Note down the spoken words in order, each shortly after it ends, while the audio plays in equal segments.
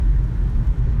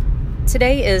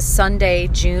Today is Sunday,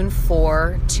 June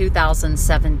 4,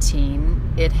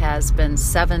 2017. It has been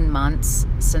 7 months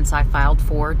since I filed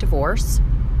for divorce.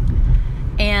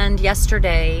 And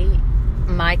yesterday,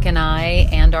 Mike and I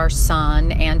and our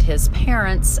son and his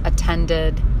parents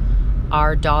attended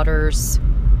our daughter's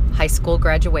high school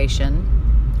graduation.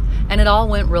 And it all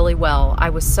went really well. I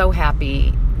was so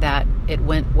happy that it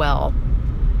went well.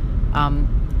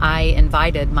 I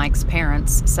invited Mike's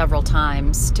parents several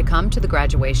times to come to the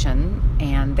graduation,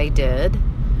 and they did.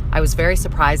 I was very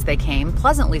surprised they came,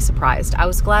 pleasantly surprised. I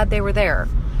was glad they were there.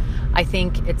 I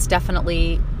think it's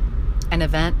definitely an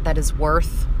event that is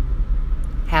worth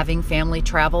having family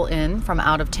travel in from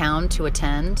out of town to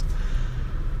attend.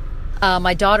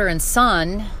 My daughter and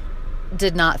son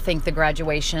did not think the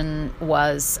graduation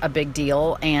was a big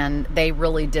deal, and they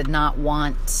really did not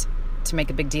want to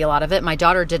make a big deal out of it. My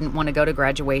daughter didn't want to go to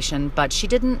graduation, but she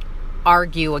didn't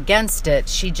argue against it.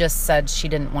 She just said she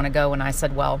didn't want to go, and I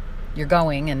said, well, you're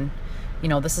going, and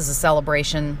this is a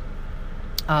celebration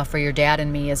for your dad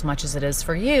and me as much as it is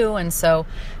for you. And so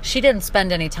she didn't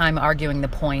spend any time arguing the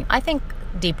point. I think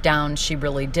deep down she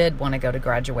really did want to go to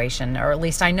graduation, or at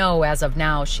least I know as of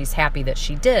now she's happy that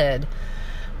she did.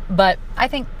 But I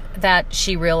think that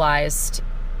she realized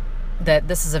that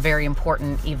this is a very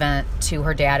important event to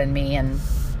her dad and me, and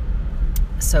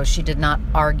so she did not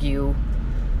argue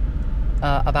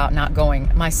about not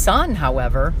going. My son,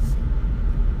 however,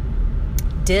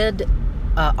 did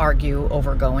argue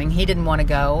over going. He didn't want to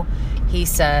go. He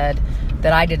said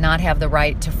that I did not have the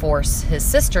right to force his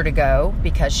sister to go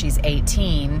because she's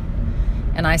 18.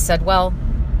 And I said, well,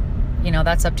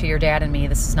 that's up to your dad and me.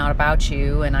 This is not about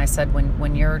you. And I said,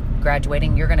 when you're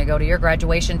graduating, you're going to go to your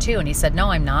graduation too. And he said, no,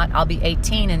 I'm not. I'll be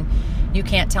 18 and you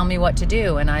can't tell me what to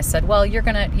do. And I said, well, you're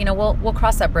going to, we'll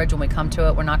cross that bridge when we come to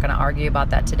it. We're not going to argue about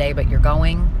that today, but you're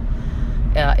going.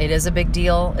 It is a big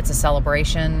deal. It's a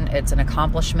celebration. It's an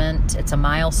accomplishment. It's a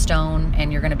milestone,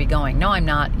 and you're going to be going. No, I'm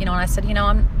not. And I said,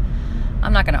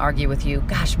 I'm not going to argue with you.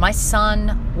 Gosh, my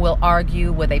son will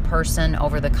argue with a person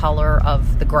over the color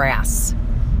of the grass.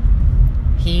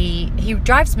 He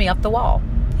drives me up the wall.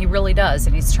 He really does.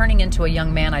 And he's turning into a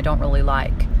young man I don't really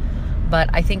like.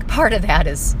 But I think part of that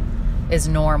is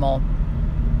normal.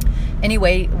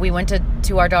 Anyway, we went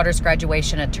to our daughter's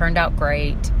graduation. It turned out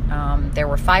great. There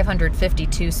were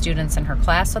 552 students in her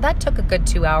class. So that took a good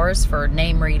 2 hours for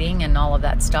name reading and all of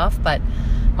that stuff. But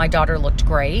my daughter looked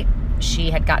great.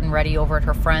 She had gotten ready over at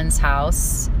her friend's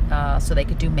house so they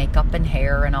could do makeup and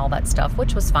hair and all that stuff,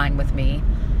 which was fine with me.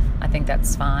 I think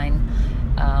that's fine.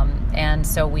 And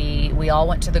so we all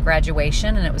went to the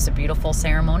graduation, and it was a beautiful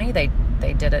ceremony. They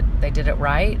did it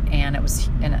right, and it was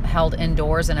held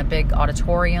indoors in a big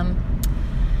auditorium.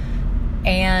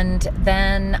 And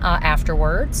then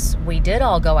afterwards, we did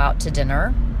all go out to dinner,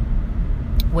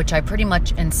 which I pretty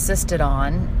much insisted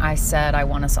on. I said I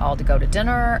want us all to go to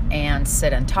dinner and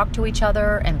sit and talk to each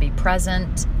other and be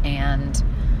present and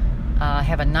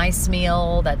have a nice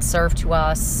meal that's served to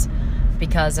us,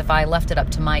 because if I left it up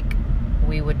to Mike,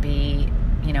 we would be,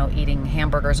 eating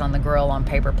hamburgers on the grill on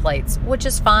paper plates, which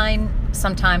is fine.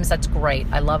 Sometimes that's great.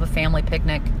 I love a family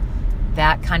picnic.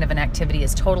 That kind of an activity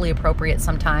is totally appropriate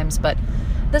sometimes. But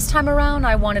this time around,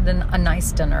 I wanted a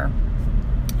nice dinner.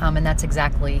 And that's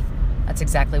exactly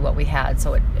what we had.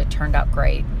 So it turned out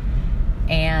great.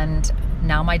 And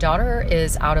now my daughter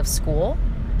is out of school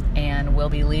and will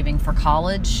be leaving for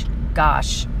college,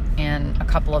 in a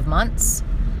couple of months.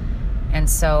 And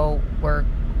so we're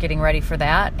getting ready for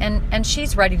that, and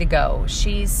she's ready to go.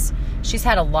 She's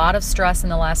had a lot of stress in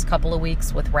the last couple of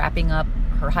weeks with wrapping up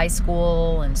her high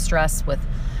school, and stress with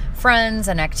friends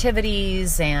and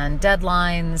activities and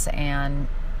deadlines, and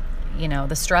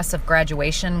the stress of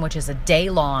graduation, which is a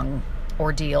day-long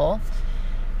ordeal.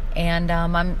 And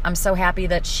I'm so happy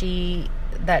that she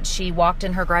walked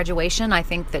in her graduation. I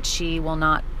think that she will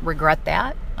not regret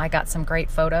that. I got some great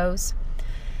photos.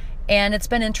 And it's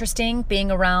been interesting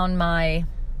being around my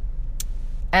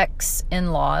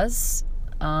ex-in-laws,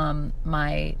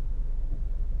 my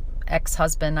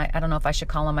ex-husband. I don't know if I should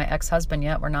call him my ex-husband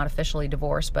yet. We're not officially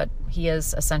divorced, but he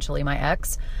is essentially my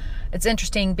ex. It's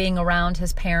interesting being around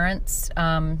his parents.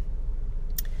 I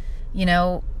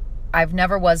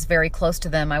never was very close to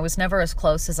them. I was never as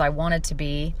close as I wanted to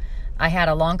be. I had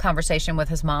a long conversation with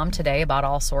his mom today about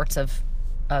all sorts of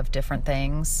different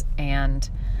things, and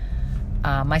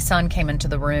my son came into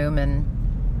the room and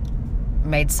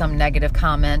made some negative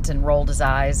comment and rolled his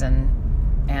eyes, and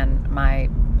my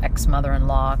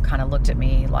ex-mother-in-law kind of looked at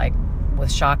me like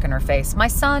with shock in her face. My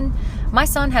son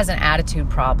has an attitude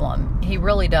problem. He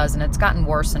really does, and it's gotten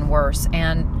worse and worse.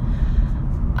 And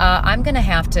I'm going to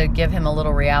have to give him a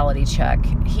little reality check.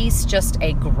 He's just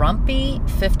a grumpy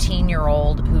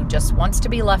 15-year-old who just wants to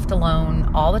be left alone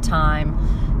all the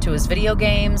time to his video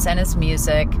games and his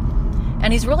music.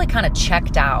 And he's really kind of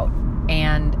checked out.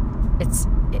 And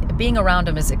being around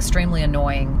him is extremely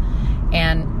annoying.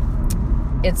 And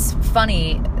it's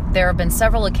funny, there have been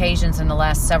several occasions in the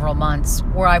last several months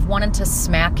where I've wanted to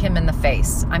smack him in the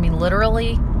face. I mean,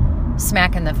 literally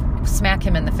smack him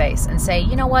in the face and say,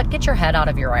 you know what, get your head out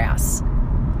of your ass.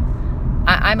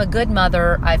 I'm a good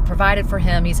mother. I've provided for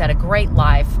him. He's had a great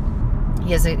life.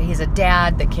 He's a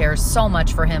dad that cares so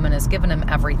much for him and has given him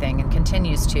everything and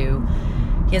continues to.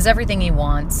 He has everything he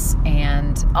wants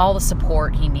and all the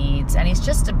support he needs. And he's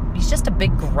just a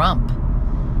big grump.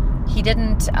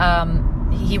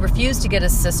 He refused to get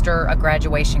his sister a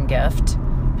graduation gift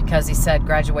because he said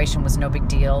graduation was no big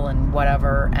deal and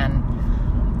whatever. And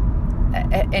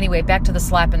anyway, back to the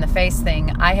slap in the face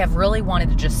thing. I have really wanted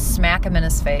to just smack him in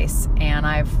his face, and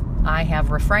I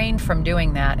have refrained from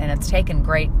doing that, and it's taken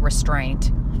great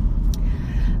restraint.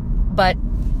 But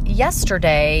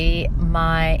yesterday,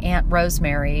 my Aunt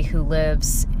Rosemary, who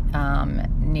lives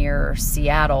near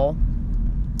Seattle,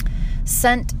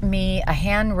 sent me a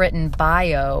handwritten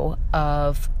bio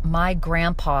of my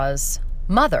grandpa's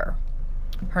mother.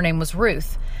 Her name was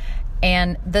Ruth.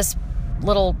 And this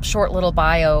short little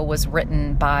bio was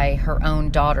written by her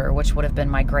own daughter, which would have been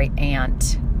my great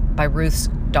aunt, by Ruth's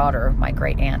daughter, my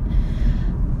great aunt.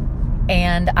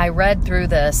 And I read through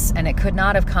this, and it could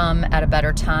not have come at a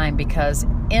better time, because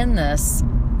in this,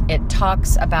 it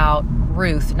talks about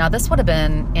Ruth. Now, this would have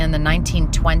been in the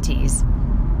 1920s.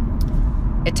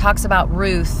 It talks about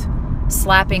Ruth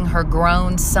slapping her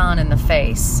grown son in the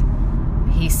face.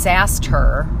 He sassed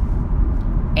her,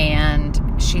 and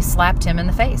she slapped him in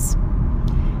the face.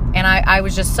 And I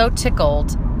was just so tickled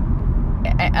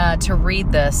to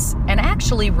read this, and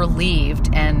actually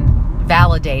relieved and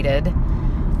validated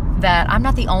that I'm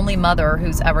not the only mother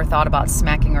who's ever thought about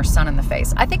smacking her son in the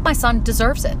face. I think my son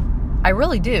deserves it. I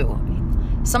really do.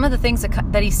 Some of the things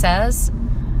that he says,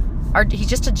 he's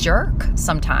just a jerk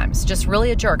sometimes, just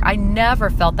really a jerk. I never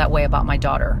felt that way about my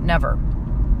daughter. Never.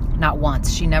 Not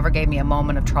once. She never gave me a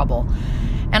moment of trouble.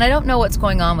 And I don't know what's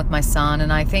going on with my son,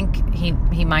 and I think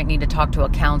he might need to talk to a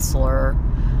counselor,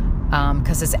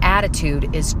 because his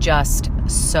attitude is just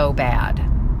so bad.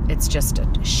 It's just a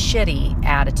shitty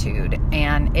attitude,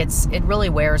 and it really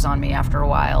wears on me after a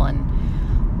while.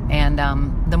 And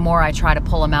the more I try to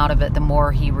pull him out of it, the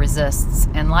more he resists.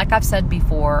 And like I've said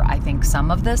before, I think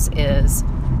some of this is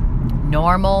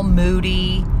normal,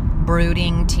 moody,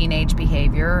 brooding teenage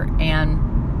behavior,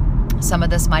 and some of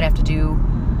this might have to do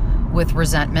with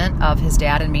resentment of his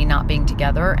dad and me not being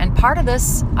together. And part of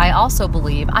this, I also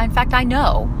believe, in fact, I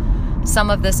know some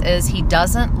of this is he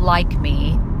doesn't like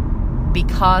me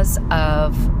because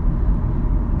of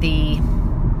the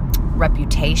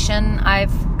reputation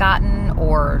I've gotten,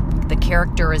 or the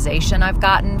characterization I've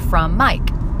gotten from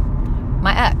Mike,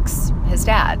 my ex, his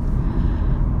dad.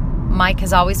 Mike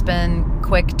has always been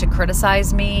quick to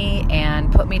criticize me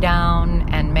and put me down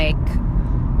and make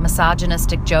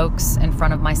misogynistic jokes in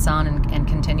front of my son, and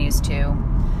continues to.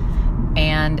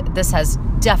 And this has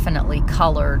definitely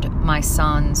colored my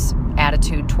son's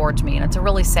attitude towards me, and it's a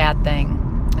really sad thing.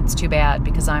 It's too bad,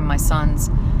 because I'm my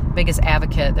son's biggest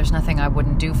advocate. There's nothing I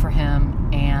wouldn't do for him,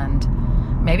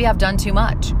 and maybe I've done too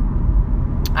much.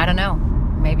 I don't know.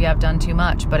 Maybe I've done too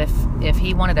much, but if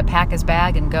he wanted to pack his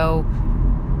bag and go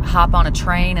hop on a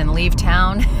train and leave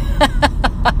town,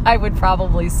 I would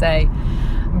probably say,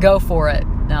 go for it.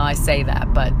 Now, I say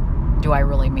that, but do I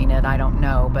really mean it? I don't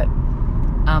know, but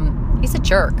he's a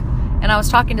jerk. And I was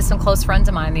talking to some close friends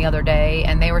of mine the other day,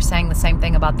 and they were saying the same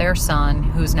thing about their son,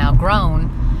 who's now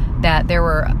grown, that there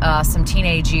were some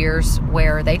teenage years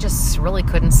where they just really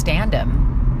couldn't stand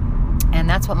him. And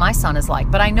that's what my son is like.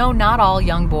 But I know not all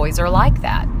young boys are like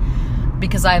that,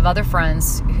 because I have other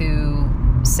friends who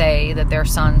say that their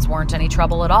sons weren't any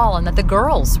trouble at all, and that the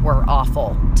girls were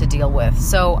awful to deal with.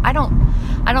 So I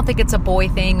don't think it's a boy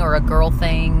thing or a girl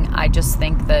thing. I just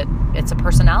think that it's a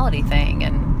personality thing.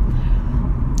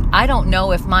 And I don't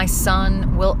know if my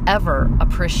son will ever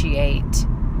appreciate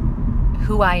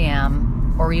who I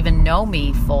am, or even know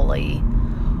me fully,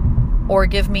 or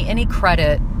give me any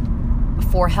credit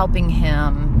for helping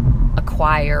him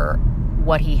acquire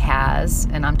what he has.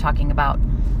 And I'm talking about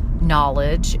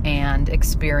knowledge and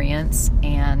experience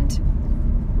and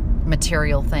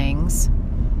material things.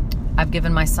 I've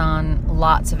given my son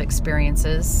lots of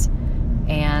experiences,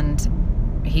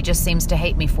 and he just seems to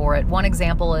hate me for it. One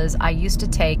example is I used to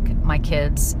take my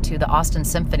kids to the Austin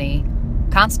Symphony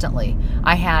constantly.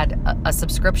 I had a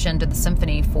subscription to the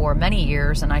symphony for many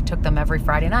years, and I took them every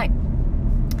Friday night.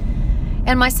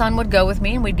 And my son would go with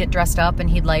me, and we'd get dressed up, and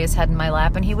he'd lay his head in my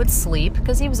lap, and he would sleep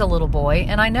because he was a little boy,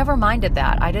 and I never minded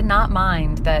that. I did not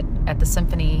mind that at the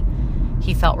symphony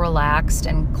he felt relaxed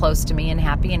and close to me and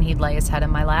happy, and he'd lay his head in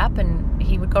my lap, and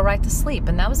he would go right to sleep,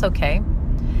 and that was okay.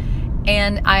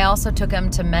 And I also took him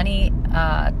to many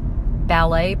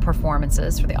ballet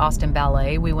performances for the Austin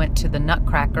Ballet. We went to the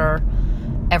Nutcracker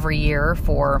every year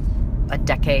for a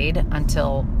decade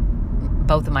until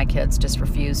both of my kids just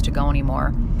refused to go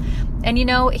anymore. And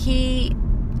he,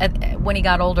 when he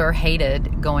got older,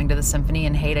 hated going to the symphony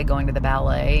and hated going to the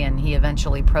ballet, and he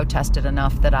eventually protested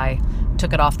enough that I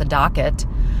took it off the docket.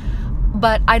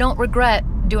 But I don't regret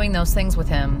doing those things with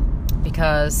him,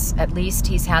 because at least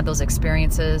he's had those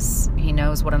experiences. He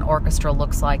knows what an orchestra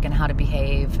looks like and how to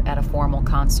behave at a formal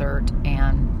concert,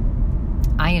 and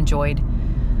I enjoyed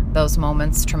those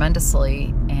moments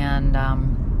tremendously, and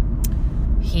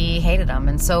he hated them.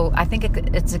 And so I think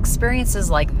it's experiences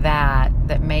like that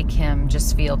make him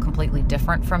just feel completely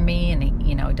different from me, and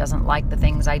he doesn't like the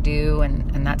things I do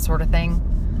and that sort of thing.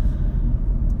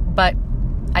 But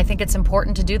I think it's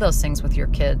important to do those things with your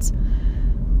kids,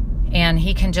 and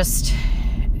he can just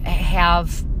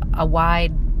have a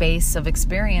wide base of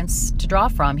experience to draw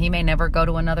from. He may never go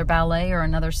to another ballet or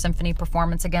another symphony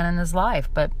performance again in his life,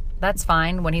 but that's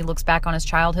fine. When he looks back on his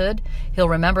childhood, he'll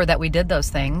remember that we did those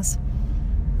things,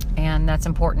 and that's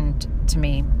important to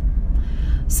me.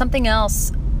 Something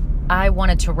else I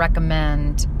wanted to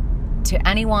recommend to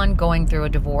anyone going through a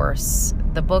divorce,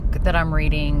 the book that I'm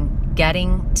reading,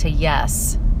 Getting to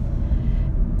Yes,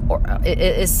 it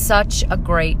is such a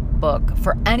great book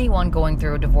for anyone going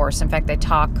through a divorce. In fact, they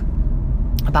talk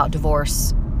about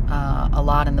divorce a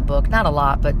lot in the book. Not a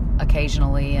lot, but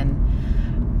occasionally. And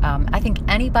I think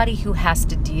anybody who has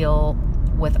to deal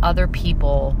with other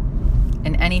people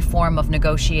in any form of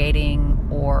negotiating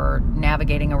or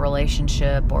navigating a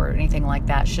relationship or anything like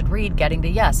that should read Getting to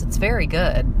Yes. It's very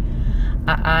good.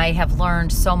 I have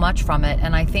learned so much from it,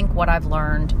 and I think what I've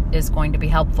learned is going to be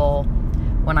helpful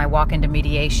when I walk into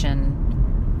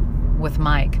mediation with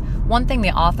Mike. One thing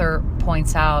the author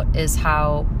points out is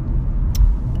how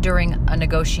during a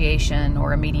negotiation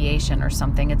or a mediation or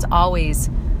something, it's always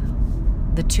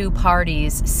the two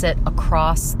parties sit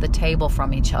across the table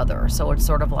from each other. So it's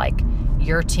sort of like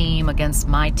your team against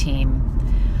my team.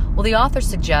 Well, the author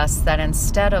suggests that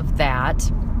instead of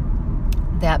that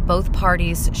both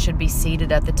parties should be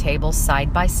seated at the table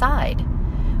side by side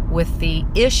with the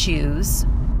issues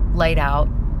laid out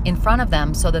in front of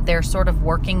them so that they're sort of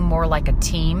working more like a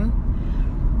team.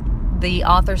 The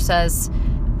author says,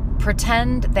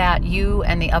 pretend that you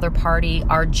and the other party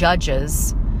are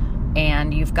judges,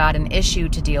 and you've got an issue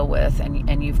to deal with,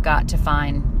 and you've got to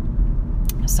find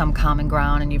some common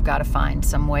ground, and you've got to find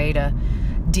some way to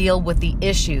deal with the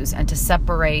issues and to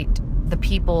separate the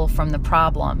people from the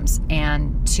problems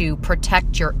and to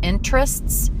protect your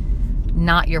interests,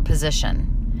 not your position.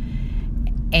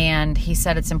 And he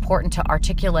said it's important to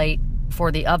articulate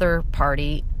for the other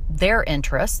party their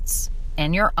interests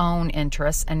and your own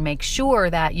interests, and make sure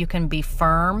that you can be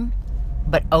firm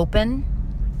but open.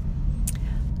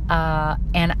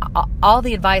 And all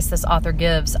the advice this author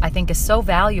gives, I think, is so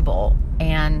valuable.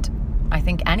 And I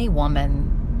think any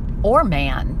woman or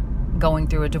man going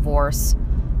through a divorce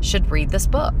should read this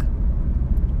book.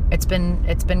 It's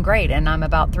been great, and I'm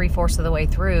about 3/4 of the way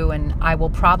through, and I will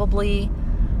probably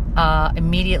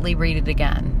immediately read it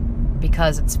again,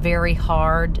 because it's very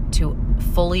hard to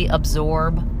fully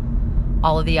absorb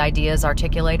all of the ideas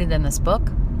articulated in this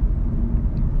book.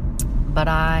 But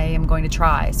I am going to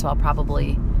try, so I'll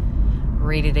probably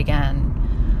read it again.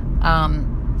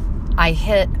 I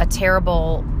hit a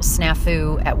terrible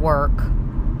snafu at work,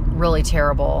 really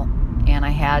terrible, and I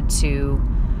had to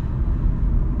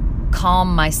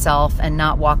calm myself and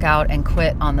not walk out and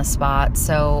quit on the spot.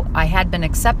 So I had been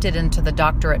accepted into the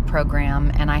doctorate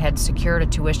program, and I had secured a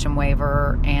tuition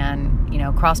waiver and,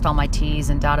 crossed all my T's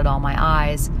and dotted all my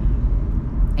I's.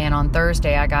 And on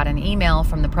Thursday, I got an email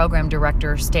from the program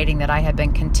director stating that I had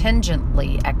been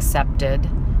contingently accepted,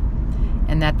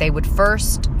 and that they would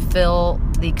first fill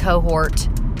the cohort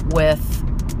with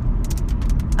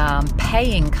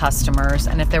paying customers,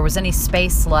 and if there was any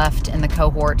space left in the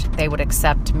cohort, they would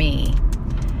accept me.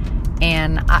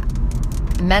 And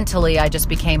mentally, I just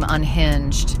became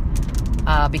unhinged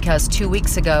because 2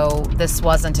 weeks ago, this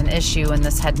wasn't an issue, and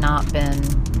this had not been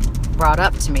brought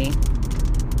up to me.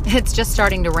 It's just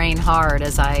starting to rain hard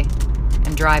as I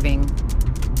am driving.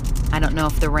 I don't know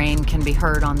if the rain can be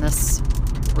heard on this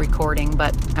recording,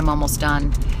 but I'm almost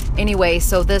done. Anyway,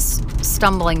 so this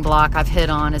stumbling block I've hit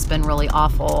on has been really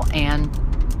awful, and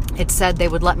it said they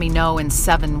would let me know in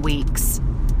 7 weeks,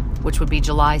 which would be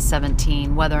July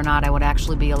 17, whether or not I would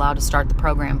actually be allowed to start the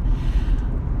program.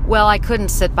 Well, I couldn't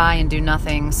sit by and do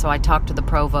nothing, so I talked to the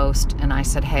provost, and I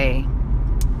said, hey,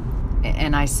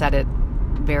 and I said it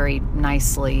very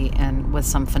nicely and with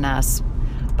some finesse,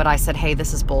 but I said, hey,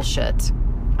 this is bullshit.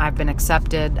 I've been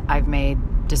accepted. I've made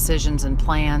decisions and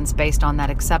plans based on that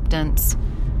acceptance.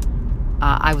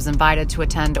 I was invited to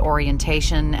attend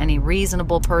orientation. Any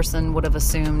reasonable person would have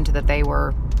assumed that they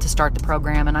were to start the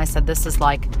program, and I said, this is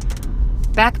like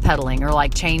backpedaling or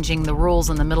like changing the rules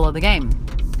in the middle of the game.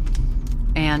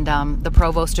 And the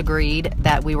provost agreed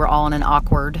that we were all in an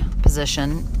awkward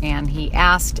position, and he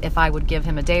asked if I would give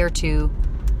him a day or two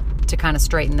to kind of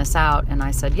straighten this out, and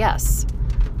I said yes.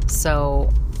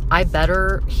 So I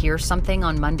better hear something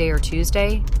on Monday or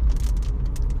Tuesday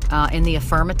in the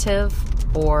affirmative,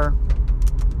 or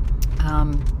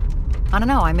I don't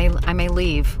know, I may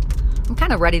leave. I'm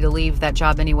kind of ready to leave that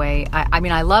job anyway. I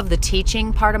mean, I love the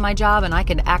teaching part of my job, and I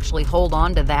can actually hold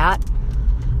on to that,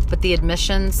 but the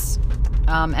admissions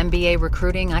MBA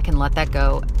recruiting, I can let that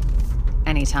go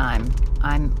anytime.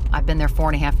 I've been there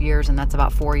 4.5 years, and that's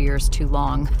about 4 years too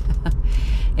long.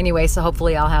 Anyway, so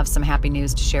hopefully I'll have some happy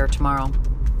news to share tomorrow.